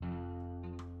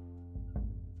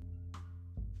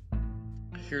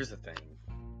here's the thing.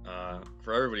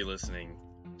 For everybody listening,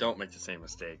 don't make the same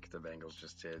mistake the Bengals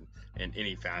just did in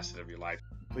any facet of your life.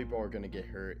 People are going to get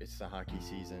hurt. It's the hockey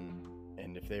season.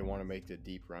 And if they want to make the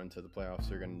deep run to the playoffs,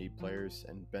 they're going to need players.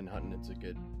 And Ben Hutton is a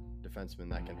good defenseman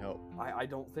that can help. I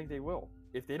don't think they will.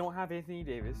 If they don't have Anthony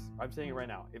Davis, I'm saying it right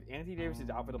now, if Anthony Davis is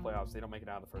out for the playoffs, they don't make it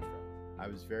out of the first round. I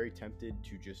was very tempted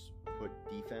to just put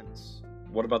defense.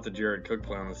 What about the Jared Cook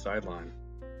play on the sideline?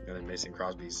 And then Mason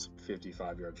Crosby's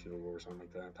 55-yard field goal or something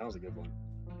like that. That was a good one.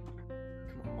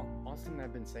 Come on, Austin and I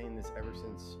have been saying this ever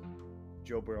since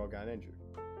Joe Burrow got injured.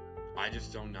 I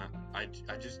just do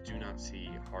not see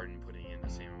Harden putting in the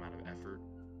same amount of effort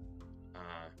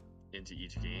into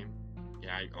each game.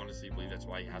 Yeah, I honestly believe that's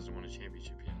why he hasn't won a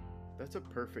championship yet. That's a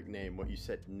perfect name. What you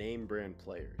said, name brand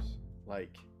players.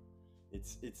 Like,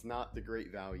 it's not the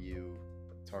great value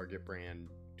Target brand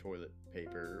toilet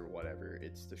paper or whatever.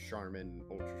 It's the Charmin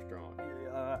Ultra Strong.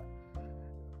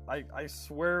 I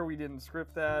swear we didn't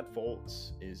script that.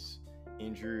 Fultz is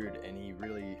injured, and he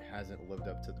really hasn't lived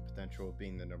up to the potential of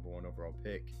being the number one overall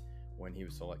pick when he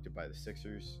was selected by the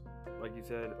Sixers. Like you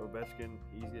said, Ovechkin,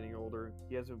 he's getting older.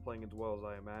 He hasn't been playing as well as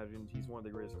I imagined. He's one of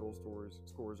the greatest goal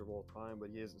scorers of all time, but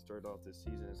he hasn't started off this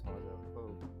season as hot as I would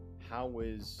hope. How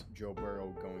is Joe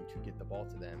Burrow going to get the ball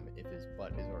to them if his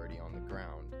butt is already on the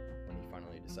ground when he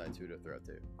finally decides who to throw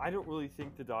to? I don't really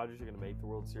think the Dodgers are going to make the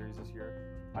World Series this year.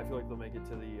 I feel like they'll make it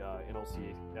to the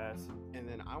NLCS. And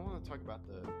then I want to talk about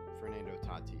the Fernando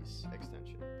Tatis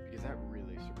extension, because that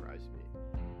really surprised me.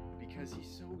 Because he's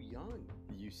so young.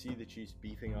 You see the Chiefs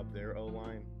beefing up their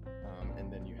O-line,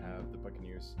 and then you have the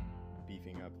Buccaneers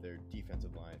beefing up their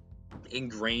defensive line.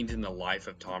 Ingrained in the life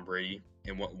of Tom Brady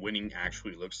and what winning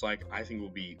actually looks like, I think will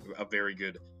be a very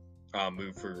good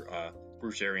move for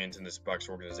Bruce Arians and this Bucs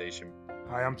organization.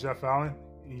 Hi, I'm Jeff Allen,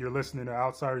 and you're listening to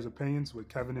Outsiders Opinions with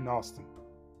Kevin and Austin.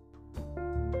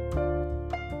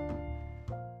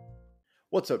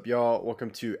 What's up, y'all? Welcome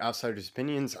to Outsiders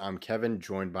Opinions. I'm Kevin,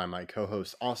 joined by my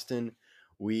co-host Austin.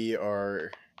 We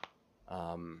are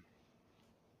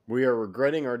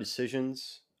regretting our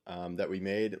decisions that we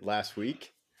made last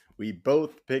week. We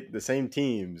both picked the same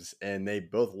teams, and they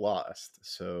both lost.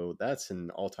 So that's an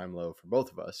all-time low for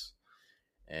both of us.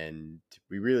 And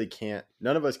we really can't.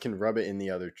 None of us can rub it in the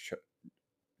other.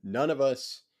 Neither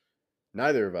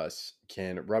of us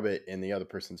can rub it in the other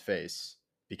person's face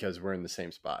because we're in the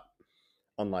same spot,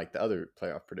 unlike the other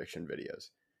playoff prediction videos.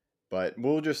 But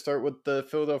we'll just start with the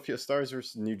Philadelphia Stars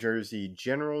versus New Jersey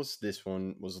Generals. This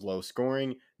one was low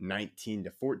scoring,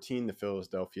 19-14. The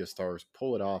Philadelphia Stars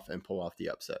pull it off and pull off the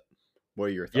upset. What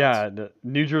are your thoughts? Yeah, the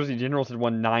New Jersey Generals had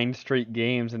won 9 straight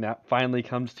games, and that finally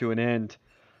comes to an end.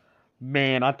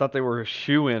 Man, I thought they were a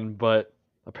shoo-in, but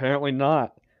apparently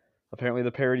not. Apparently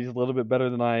the parity is a little bit better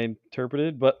than I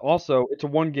interpreted, but also it's a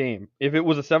one game. If it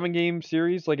was a 7-game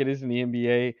series like it is in the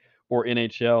NBA or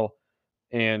NHL,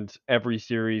 and every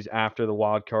series after the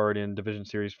wild card and division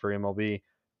series for MLB,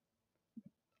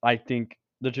 I think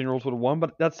the Generals would have won.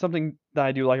 But that's something that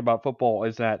I do like about football,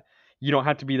 is that you don't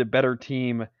have to be the better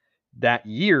team that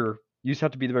year. You just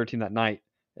have to be the better team that night.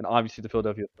 And obviously the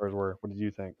Philadelphia Stars were. What did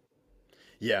you think?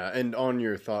 Yeah, and on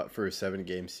your thought for a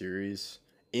 7-game series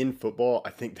in football,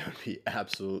 I think that would be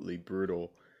absolutely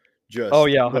brutal. Oh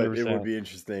yeah, 100%. But it would be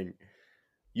interesting.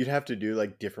 You'd have to do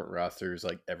like different rosters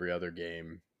like every other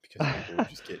game, because people would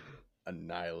just get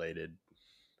annihilated.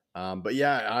 But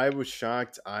yeah, I was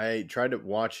shocked. I tried to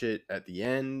watch it at the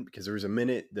end because there was a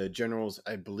minute the Generals,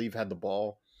 I believe, had the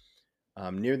ball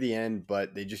near the end,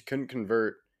 but they just couldn't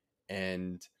convert.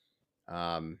 And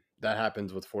that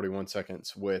happens with 41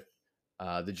 seconds with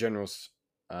the Generals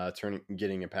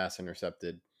getting a pass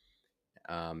intercepted.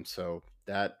 So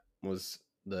that was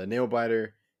the nail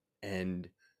biter. And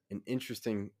an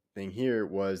interesting thing here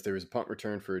was there was a punt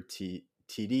return for a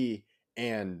TD,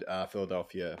 and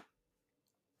Philadelphia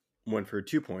went for a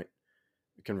 2-point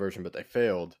conversion, but they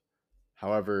failed.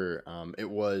 However, it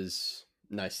was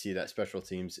nice to see that special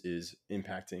teams is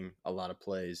impacting a lot of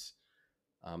plays,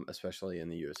 especially in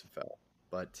the USFL.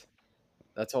 But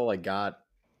that's all I got.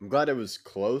 I'm glad it was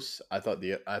close. I thought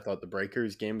the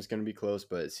Breakers game was going to be close,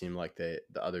 but it seemed like the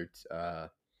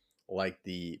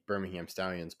Birmingham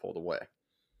Stallions pulled away.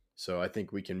 So I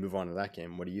think we can move on to that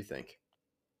game. What do you think?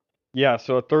 Yeah,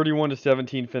 so a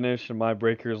 31-17 finish, and my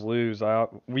Breakers lose.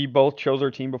 We both chose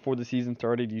our team before the season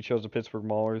started. You chose the Pittsburgh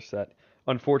Maulers that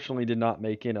unfortunately did not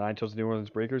make it, and I chose the New Orleans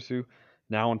Breakers, who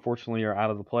now unfortunately are out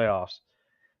of the playoffs.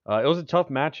 It was a tough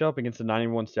matchup against the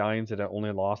 91 Stallions that had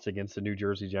only lost against the New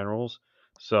Jersey Generals.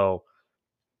 So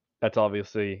that's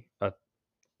obviously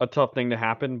a tough thing to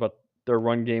happen, but their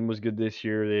run game was good this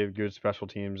year. They have good special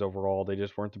teams overall. They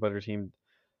just weren't the better team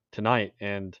tonight.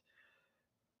 And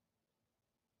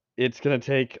it's going to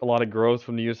take a lot of growth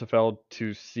from the USFL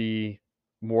to see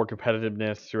more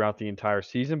competitiveness throughout the entire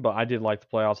season. But I did like the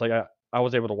playoffs. Like I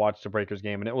was able to watch the Breakers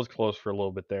game, and it was close for a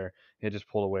little bit there. It just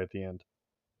pulled away at the end.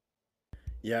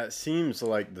 Yeah, it seems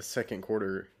like the second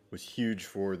quarter was huge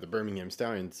for the Birmingham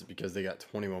Stallions because they got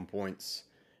 21 points,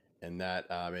 and that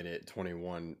made it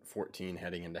 21-14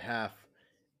 heading into half,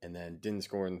 and then didn't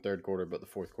score in the third quarter, but the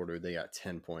fourth quarter they got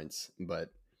 10 points.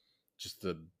 But just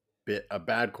a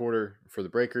bad quarter for the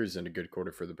Breakers and a good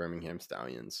quarter for the Birmingham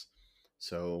Stallions.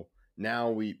 So now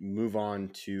we move on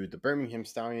to the Birmingham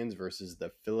Stallions versus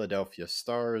the Philadelphia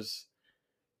Stars,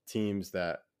 teams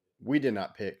that we did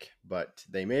not pick, but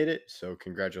they made it. So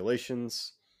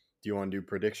congratulations. Do you want to do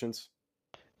predictions?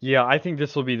 Yeah, I think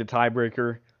this will be the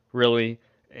tiebreaker, really.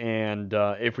 And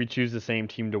if we choose the same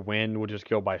team to win, we'll just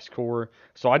go by score.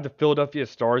 So I had the Philadelphia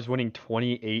Stars winning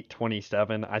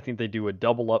 28-27. I think they do a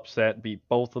double upset, beat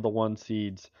both of the 1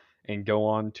 seeds, and go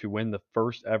on to win the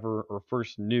first ever or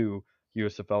first new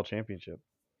USFL championship.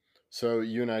 So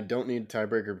you and I don't need a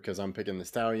tiebreaker because I'm picking the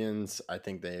Stallions. I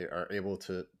think they are able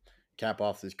to cap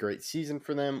off this great season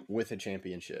for them with a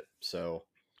championship. So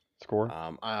Score?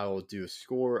 I'll do a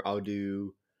score. I'll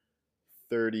do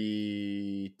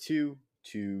 32-28.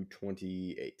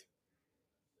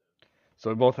 So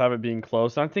we both have it being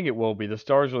close. I think it will be. The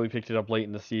Stars really picked it up late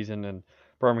in the season, and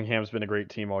Birmingham's been a great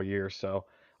team all year. So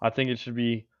I think it should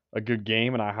be a good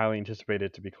game, and I highly anticipate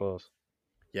it to be close.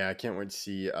 Yeah, I can't wait to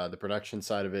see the production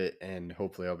side of it, and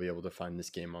hopefully I'll be able to find this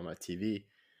game on my TV.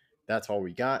 That's all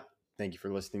we got. Thank you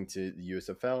for listening to the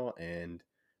USFL, and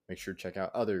make sure to check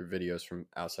out other videos from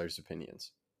Outsiders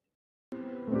Opinions.